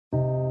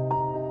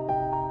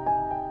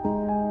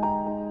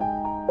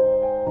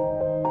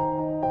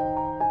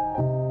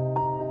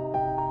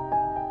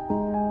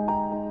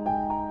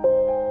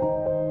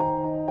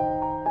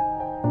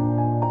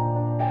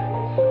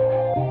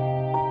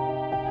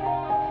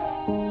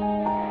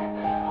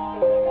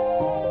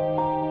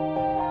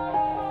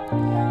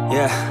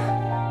Yeah.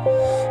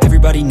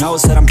 Everybody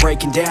knows that I'm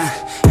breaking down.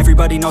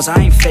 Everybody knows I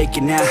ain't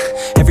faking now.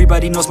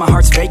 Everybody knows my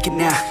heart's vacant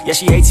now. Yeah,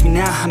 she hates me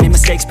now, I made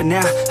mistakes but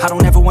now I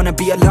don't ever wanna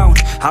be alone.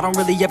 I don't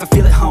really ever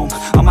feel at home.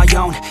 On my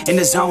own, in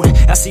the zone,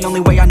 that's the only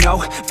way I know.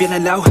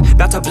 Feeling low,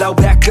 about to blow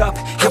back up.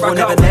 I won't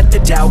ever let the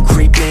doubt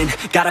creep in.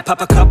 Gotta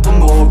pop a couple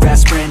more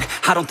aspirin.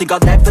 I don't think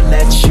I'll ever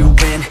let you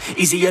in.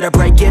 Easier to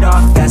break it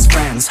off best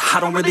friends. I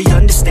don't really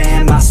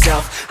understand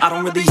myself. I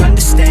don't really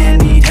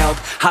understand, need help.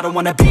 I don't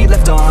wanna be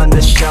left on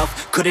the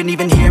shelf. Couldn't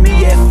even hear me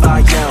if I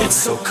yelled. It's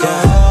so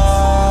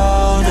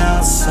cold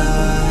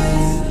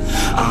outside,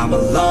 I'm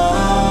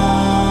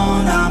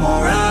alone, I'm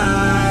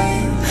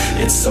alright.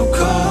 It's so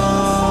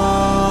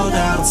cold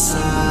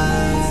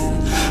outside,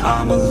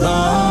 I'm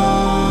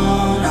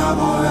alone, I'm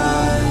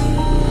alright.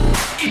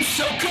 It's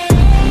so cold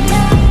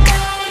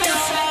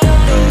outside,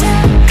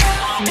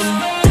 I'm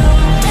alone,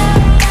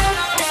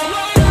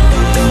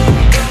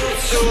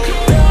 it's so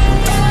cold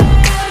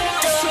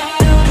outside,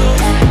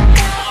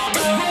 I'm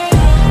alone.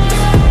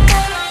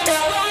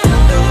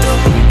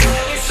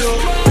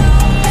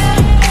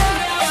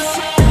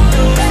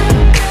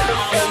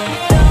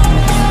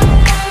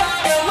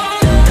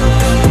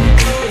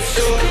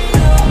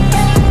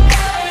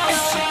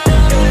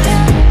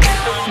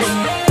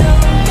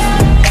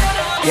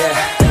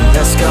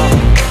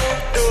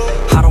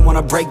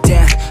 Break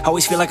down,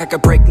 always feel like I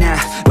could break now,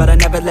 but I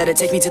never let it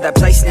take me to that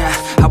place now.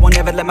 I won't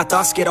ever let my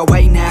thoughts get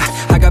away now.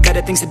 I got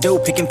better things to do,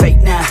 picking fate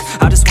now.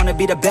 I just wanna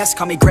be the best,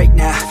 call me great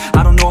now.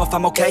 I don't know if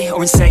I'm okay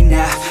or insane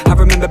now. I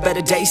remember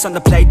better days on the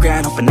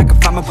playground, hoping I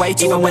can find my way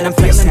even when I'm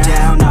feeling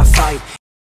down. I fight